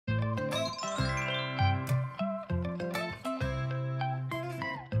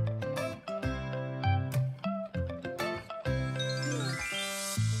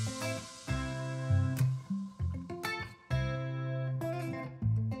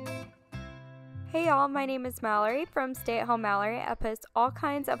Hey y'all, my name is Mallory from SAHMallorie. I post all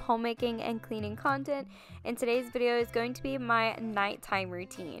kinds of homemaking and cleaning content, and today's video is going to be my nighttime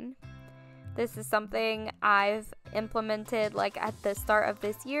routine. This is something I've implemented at the start of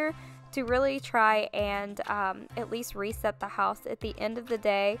this year to really try and at least reset the house at the end of the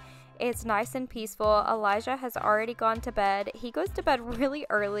day. It's nice and peaceful. Elijah has already gone to bed. He goes to bed really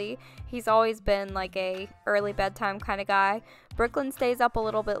early. He's always been a early bedtime kind of guy. Brooklyn stays up a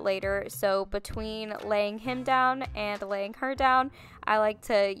little bit later, so between laying him down and laying her down, I like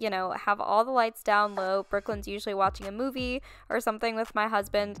to, have all the lights down low. Brooklyn's usually watching a movie or something with my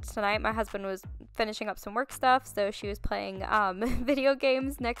husband. Tonight, my husband was finishing up some work stuff, so she was playing video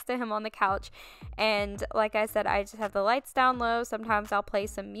games next to him on the couch. And like I said, I just have the lights down low. Sometimes I'll play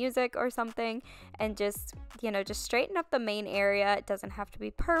some music or something and just straighten up the main area. It doesn't have to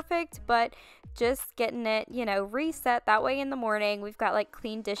be perfect, but just getting it, reset. That way in the morning, we've got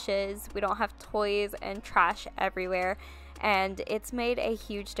clean dishes. We don't have toys and trash everywhere. And it's made a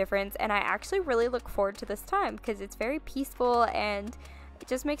huge difference, and I actually really look forward to this time because it's very peaceful and it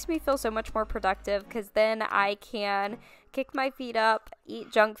just makes me feel so much more productive, because then I can kick my feet up,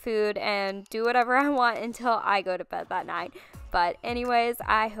 eat junk food, and do whatever I want until I go to bed that night. But anyways,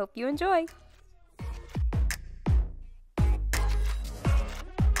 I hope you enjoy.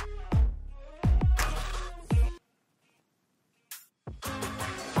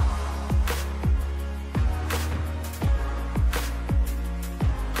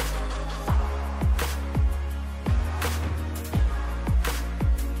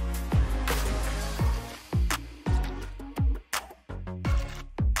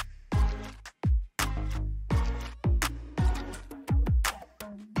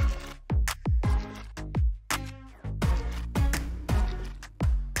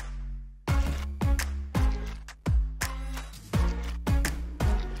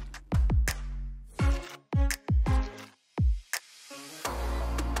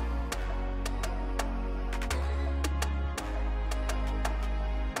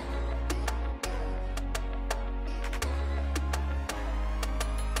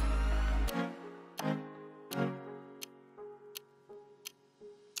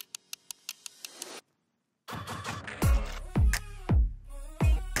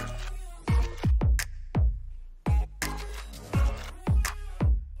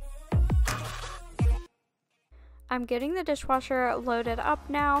 I'm getting the dishwasher loaded up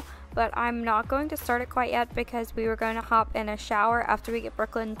now, but I'm not going to start it quite yet because we were going to hop in a shower after we get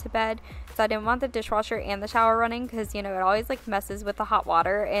Brooklyn to bed. So I didn't want the dishwasher and the shower running because, it always messes with the hot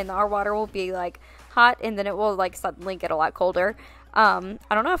water, and our water will be hot and then it will suddenly get a lot colder. I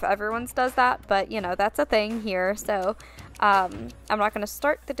don't know if everyone's does that, but that's a thing here. So I'm not going to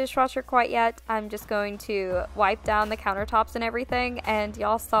start the dishwasher quite yet. I'm just going to wipe down the countertops and everything. And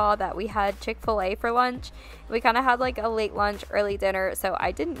y'all saw that we had Chick-fil-A for lunch. We kind of had a late lunch, early dinner, so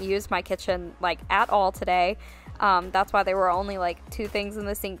I didn't use my kitchen at all today. That's why there were only 2 things in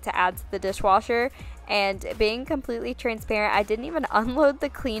the sink to add to the dishwasher. And being completely transparent, I didn't even unload the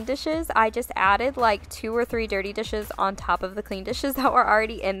clean dishes. I just added 2 or 3 dirty dishes on top of the clean dishes that were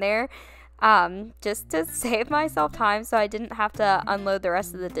already in there, just to save myself time so I didn't have to unload the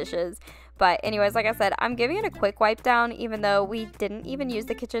rest of the dishes. But anyways, like I said, I'm giving it a quick wipe down, even though we didn't even use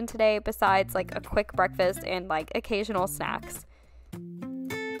the kitchen today besides a quick breakfast and occasional snacks.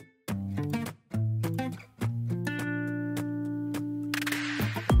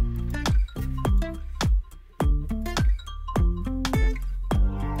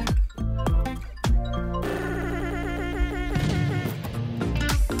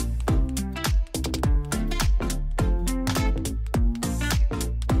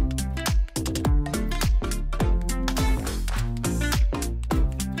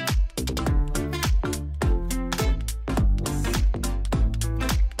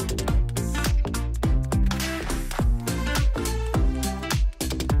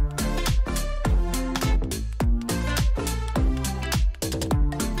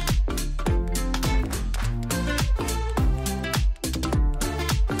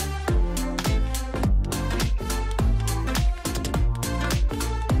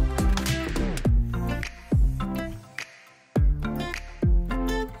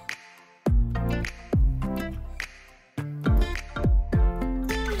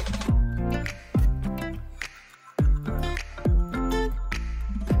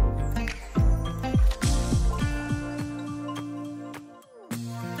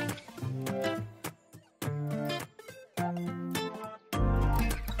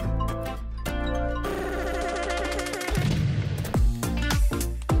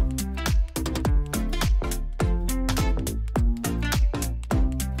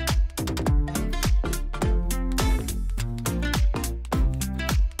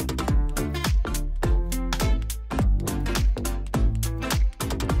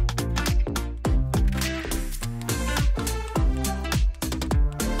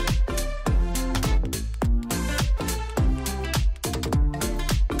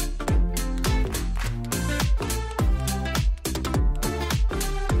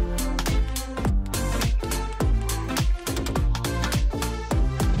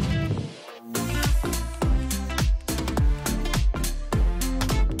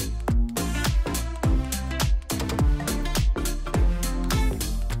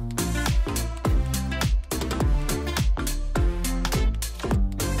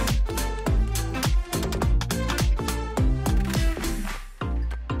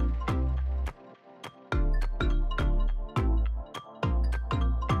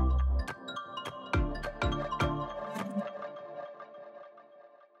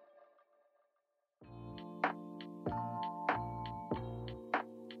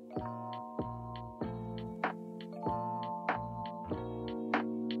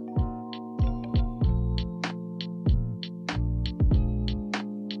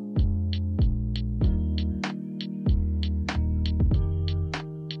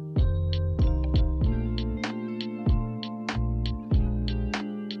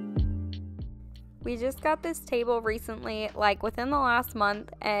 We just got this table recently, like within the last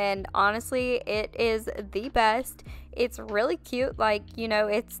month, and honestly, it is the best. It's really cute, like, you know,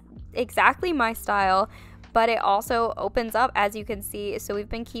 it's exactly my style, but it also opens up, as you can see. So we've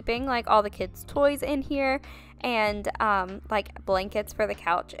been keeping like all the kids' toys in here, and like blankets for the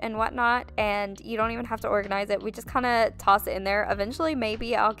couch and whatnot, and you don't even have to organize it. We just kind of toss it in there. Eventually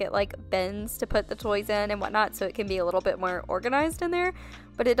maybe I'll get like bins to put the toys in and whatnot, so it can be a little bit more organized in there,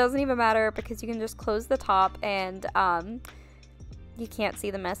 but it doesn't even matter because you can just close the top and you can't see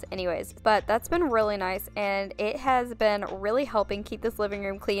the mess anyways. But that's been really nice, and it has been really helping keep this living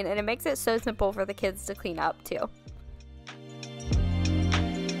room clean, and it makes it so simple for the kids to clean up too.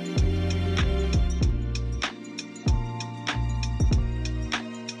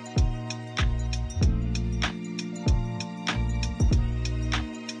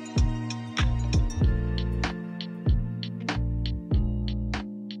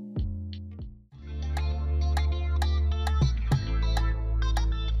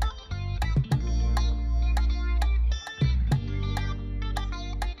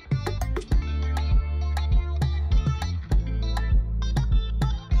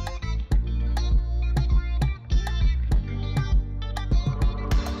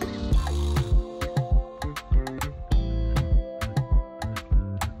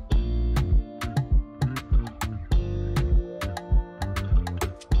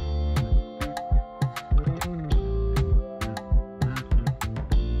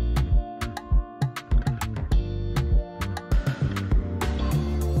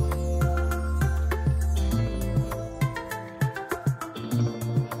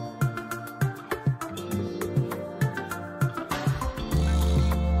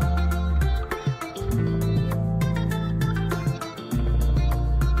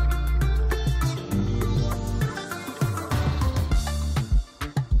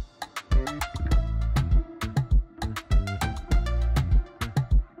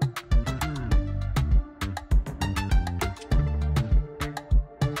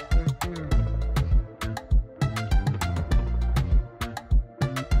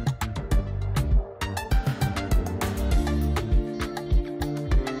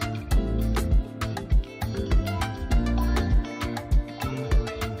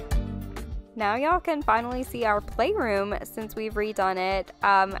 Now y'all can finally see our playroom since we've redone it.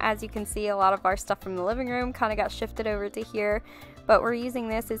 As you can see, a lot of our stuff from the living room kind of got shifted over to here, but we're using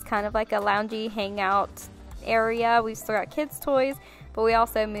this as kind of like a loungy hangout area. We've still got kids' toys, but we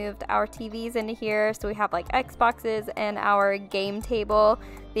also moved our TVs into here, so we have like Xboxes and our game table,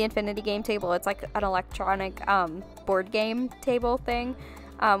 the Infinity game table. It's like an electronic board game table thing.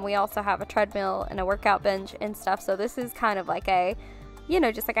 We also have a treadmill and a workout bench and stuff, so this is kind of like a, you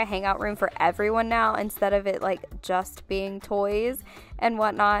know, just like a hangout room for everyone now, instead of it like just being toys and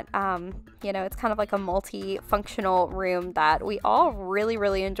whatnot. You know, it's kind of like a multi-functional room that we all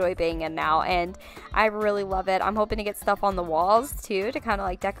really enjoy being in now, and I really love it. I'm hoping to get stuff on the walls too to kind of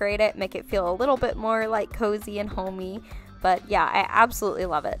like decorate it, make it feel a little bit more like cozy and homey. But yeah, I absolutely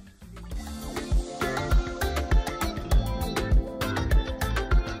love it.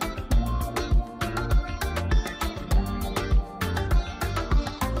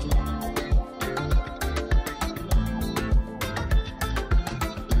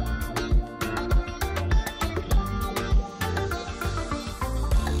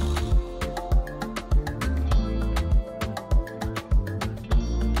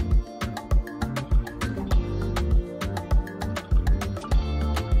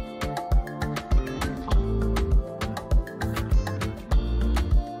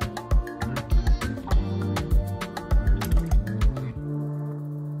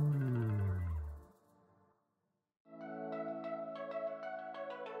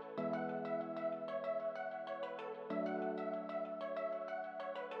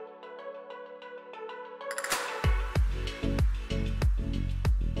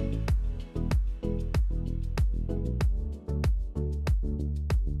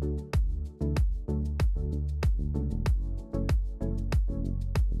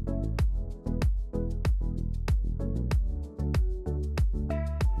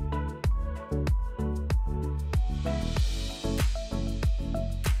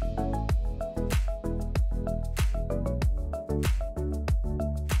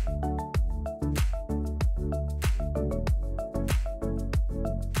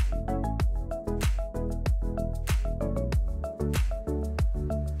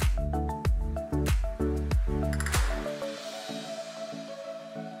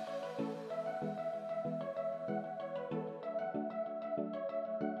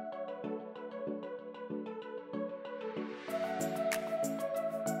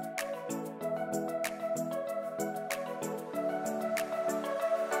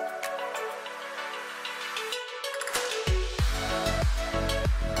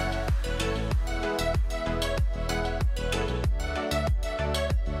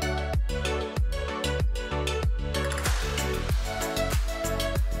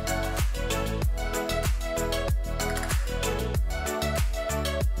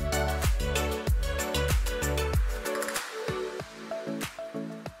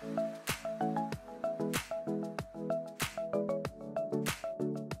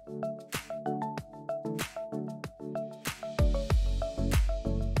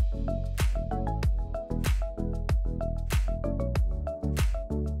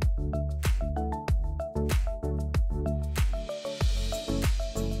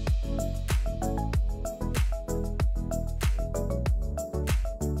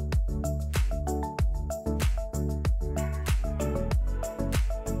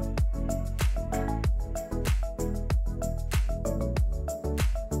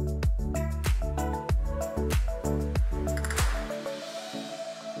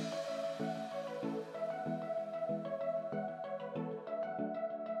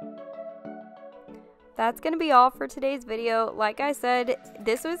 that's going to be all for today's video. Like I said,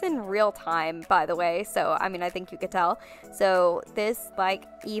 this was in real time, by the way, so I mean, I think you could tell. So this like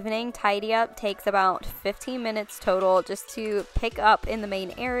evening tidy up takes about 15 minutes total just to pick up in the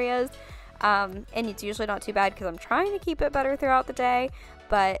main areas. And it's usually not too bad because I'm trying to keep it better throughout the day.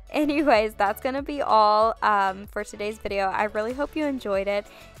 But anyways, that's going to be all for today's video. I really hope you enjoyed it.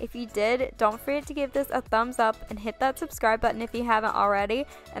 If you did, don't forget to give this a thumbs up and hit that subscribe button if you haven't already.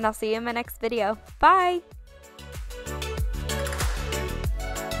 And I'll see you in my next video. Bye!